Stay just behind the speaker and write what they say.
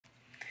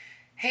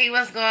Hey,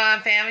 what's going on,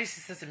 family? It's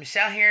Sister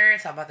Michelle here.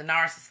 Talking about the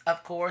narcissist,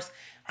 of course.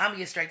 I'm going to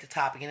get straight to the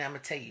topic, and I'm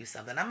going to tell you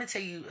something. I'm going to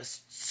tell you a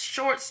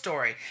short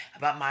story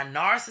about my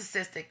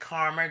narcissistic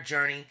karma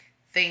journey,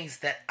 things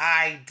that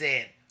I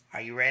did.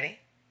 Are you ready?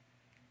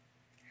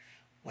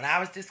 When I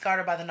was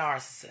discarded by the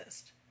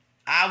narcissist,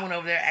 I went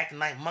over there acting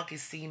like monkey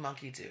see,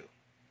 monkey do.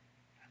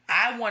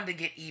 I wanted to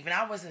get even.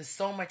 I was in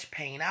so much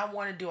pain. I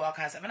wanted to do all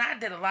kinds of stuff. And I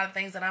did a lot of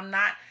things that I'm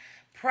not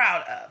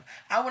proud of.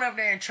 I went over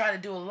there and tried to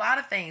do a lot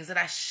of things that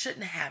I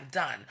shouldn't have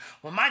done.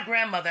 When my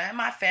grandmother and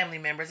my family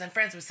members and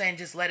friends were saying,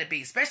 just let it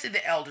be, especially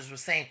the elders were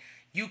saying,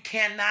 you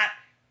cannot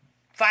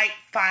fight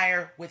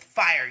fire with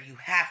fire. You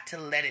have to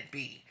let it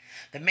be.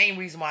 The main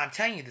reason why I'm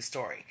telling you the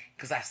story,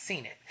 because I've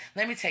seen it.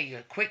 Let me tell you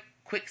a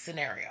quick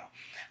scenario.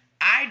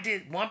 I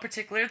did one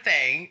particular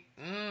thing.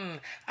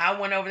 I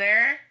went over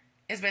there.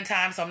 It's been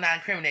time, so I'm not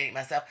incriminating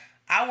myself.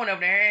 I went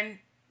over there and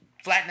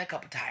flattened a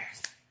couple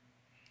tires.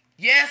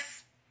 Yes,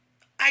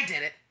 I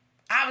did it.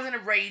 I was in a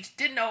rage.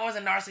 Didn't know it was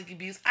a narcissistic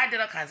abuse. I did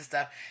all kinds of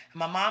stuff. And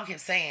my mom kept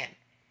saying,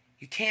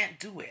 you can't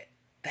do it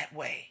that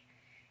way.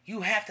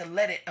 You have to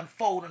let it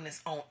unfold on its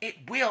own.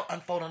 It will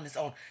unfold on its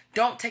own.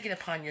 Don't take it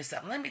upon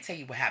yourself. Let me tell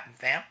you what happened,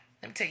 fam.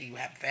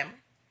 Family.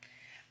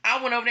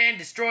 I went over there and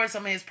destroyed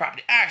some of his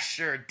property. I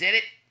sure did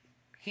it.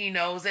 He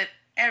knows it.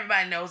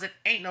 Everybody knows it.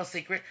 Ain't no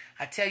secret.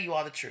 I tell you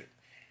all the truth.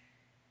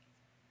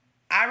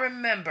 I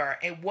remember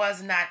it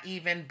was not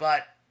even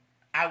but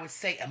I would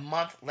say a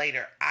month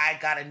later, I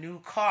got a new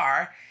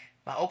car.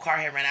 My old car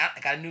had run out. I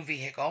got a new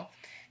vehicle.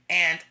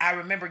 And I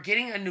remember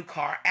getting a new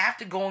car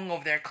after going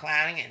over there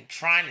clowning and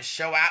trying to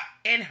show out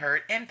in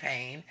hurt and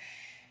pain.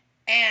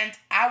 And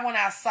I went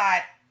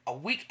outside a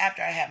week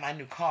after I had my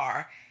new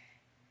car,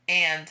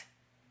 and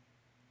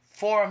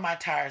 4 of my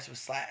tires were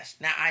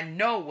slashed. Now, I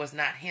know it was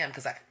not him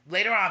because I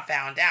later on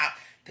found out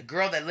the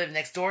girl that lived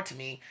next door to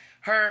me,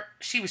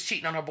 she was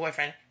cheating on her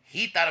boyfriend.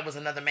 He thought it was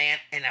another man,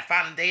 and I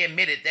finally they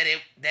admitted that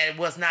it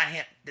was not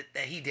him,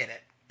 that he did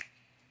it.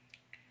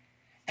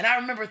 And I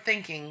remember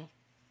thinking,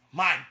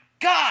 my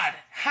God,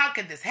 how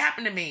could this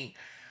happen to me?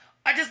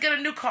 I just got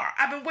a new car.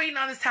 I've been waiting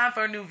all this time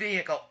for a new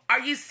vehicle. Are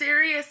you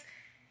serious?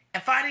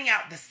 And finding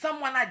out that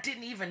someone I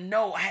didn't even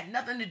know, I had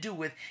nothing to do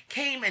with,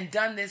 came and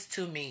done this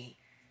to me.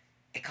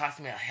 It cost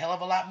me a hell of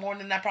a lot more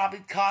than I probably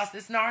cost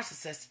this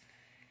narcissist.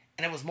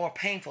 And it was more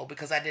painful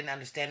because I didn't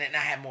understand it and I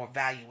had more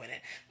value in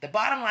it. The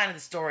bottom line of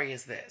the story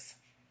is this.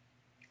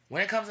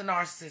 When it comes to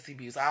narcissistic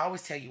abuse, I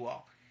always tell you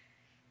all,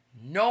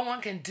 no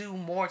one can do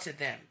more to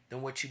them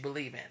than what you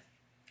believe in.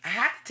 I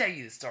have to tell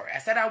you the story. I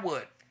said I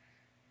would.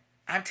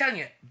 I'm telling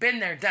you, been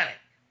there, done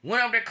it.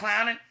 Went over there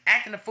clowning,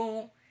 acting a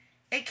fool.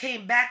 It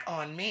came back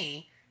on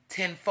me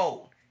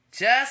tenfold.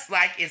 Just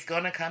like it's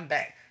going to come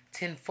back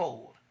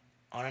tenfold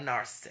on a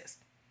narcissist.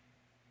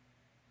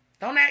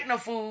 Don't act no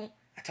fool.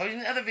 I told you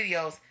in the other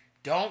videos,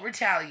 don't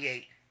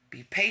retaliate.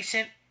 Be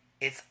patient.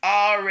 It's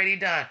already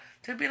done.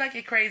 Don't be like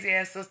your crazy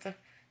ass sister.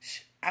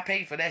 I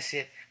paid for that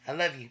shit. I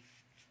love you.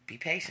 Be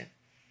patient.